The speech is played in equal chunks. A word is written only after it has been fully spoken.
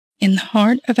In the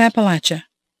heart of Appalachia,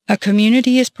 a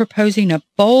community is proposing a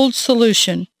bold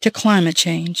solution to climate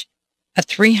change, a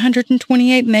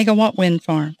 328-megawatt wind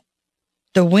farm.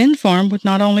 The wind farm would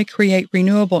not only create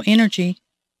renewable energy,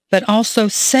 but also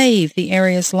save the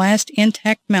area's last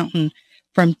intact mountain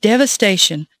from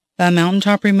devastation by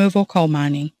mountaintop removal coal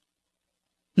mining.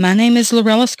 My name is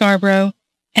Lorella Scarborough,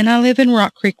 and I live in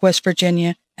Rock Creek, West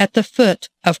Virginia, at the foot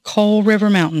of Coal River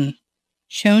Mountain,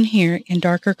 shown here in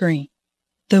darker green.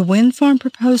 The wind farm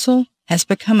proposal has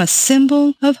become a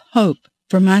symbol of hope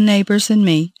for my neighbors and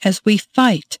me as we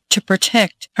fight to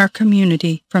protect our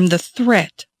community from the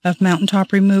threat of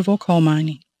mountaintop removal coal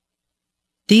mining.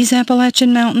 These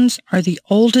Appalachian Mountains are the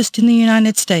oldest in the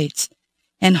United States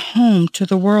and home to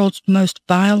the world's most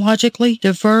biologically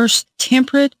diverse,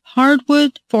 temperate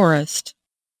hardwood forest.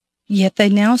 Yet they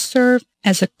now serve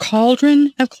as a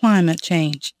cauldron of climate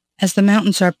change as the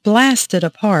mountains are blasted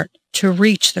apart to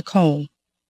reach the coal.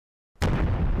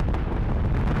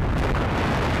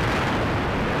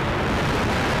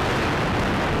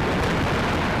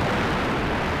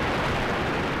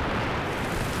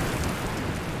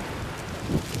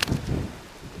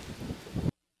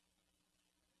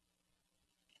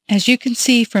 As you can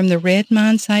see from the red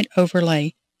mine site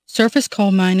overlay, surface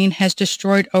coal mining has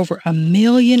destroyed over 1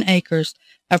 million acres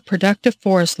of productive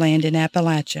forest land in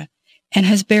Appalachia and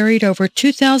has buried over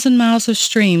 2,000 miles of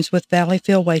streams with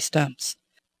valley-fill waste dumps.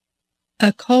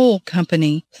 A coal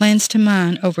company plans to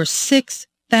mine over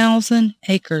 6,000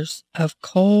 acres of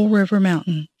Coal River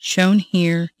Mountain, shown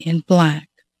here in black.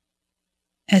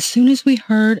 As soon as we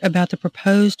heard about the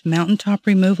proposed mountaintop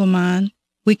removal mine,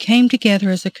 we came together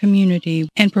as a community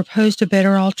and proposed a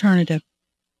better alternative,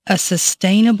 a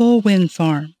sustainable wind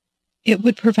farm. It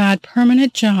would provide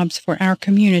permanent jobs for our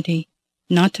community,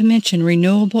 not to mention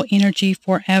renewable energy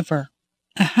forever.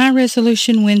 A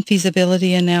high-resolution wind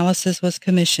feasibility analysis was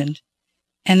commissioned,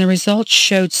 and the results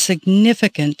showed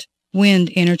significant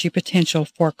wind energy potential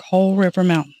for Coal River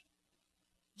Mountain.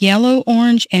 Yellow,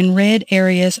 orange, and red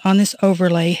areas on this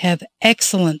overlay have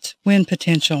excellent wind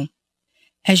potential.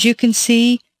 As you can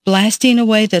see, blasting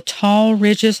away the tall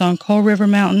ridges on Coal River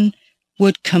Mountain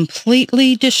would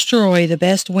completely destroy the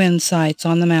best wind sites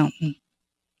on the mountain.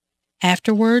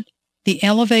 Afterward, the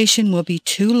elevation will be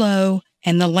too low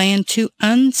and the land too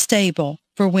unstable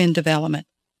for wind development.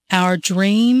 Our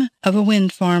dream of a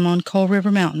wind farm on Coal River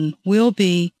Mountain will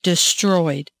be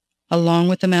destroyed, along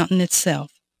with the mountain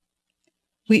itself.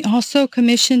 We also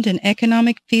commissioned an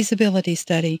economic feasibility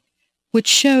study which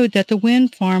showed that the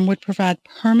wind farm would provide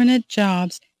permanent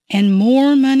jobs and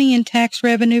more money in tax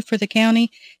revenue for the county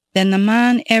than the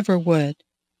mine ever would.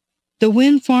 The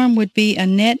wind farm would be a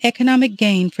net economic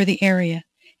gain for the area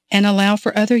and allow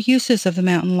for other uses of the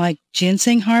mountain like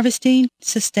ginseng harvesting,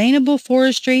 sustainable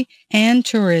forestry, and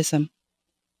tourism.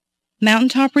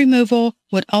 Mountaintop removal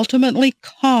would ultimately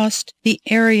cost the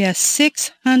area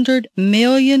 $600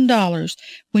 million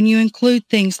when you include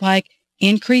things like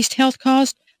increased health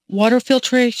costs, water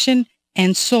filtration,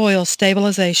 and soil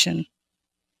stabilization.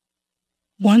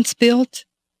 Once built,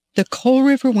 the Coal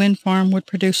River Wind Farm would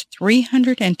produce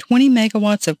 320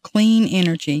 megawatts of clean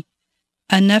energy,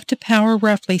 enough to power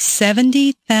roughly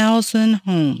 70,000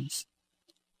 homes.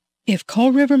 If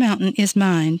Coal River Mountain is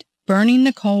mined, burning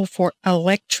the coal for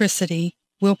electricity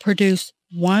will produce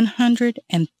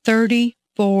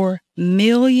 134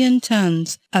 million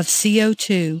tons of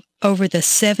CO2 over the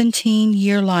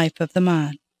 17-year life of the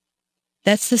mine.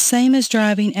 That's the same as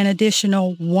driving an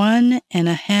additional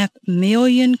 1.5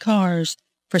 million cars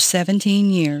for 17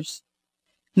 years.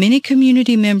 Many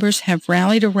community members have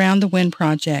rallied around the wind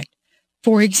project.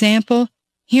 For example,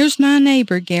 here's my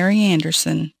neighbor, Gary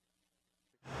Anderson.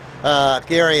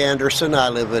 Gary Anderson, I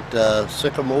live at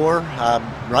Sycamore.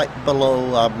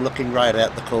 I'm looking right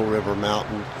at the Coal River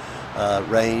Mountain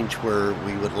range where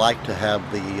we would like to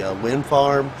have the wind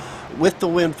farm. With the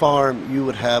wind farm, you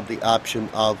would have the option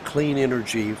of clean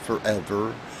energy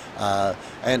forever.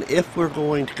 And if we're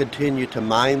going to continue to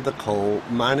mine the coal,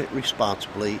 mine it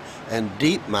responsibly, and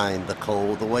deep mine the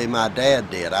coal the way my dad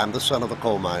did. I'm the son of a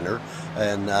coal miner,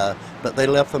 but they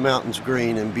left the mountains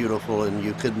green and beautiful, and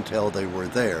you couldn't tell they were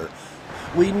there.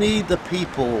 We need the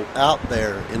people out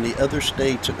there in the other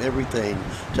states and everything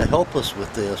to help us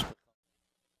with this.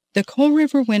 The Coal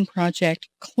River Wind Project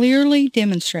clearly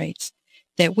demonstrates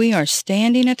that we are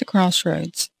standing at the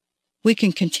crossroads. We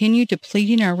can continue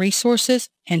depleting our resources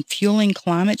and fueling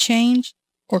climate change,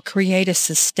 or create a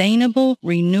sustainable,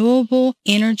 renewable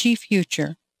energy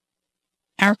future.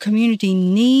 Our community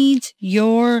needs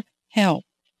your help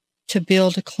to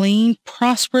build a clean,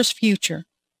 prosperous future.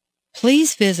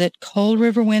 Please visit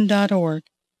coalriverwind.org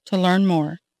to learn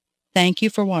more. Thank you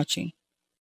for watching.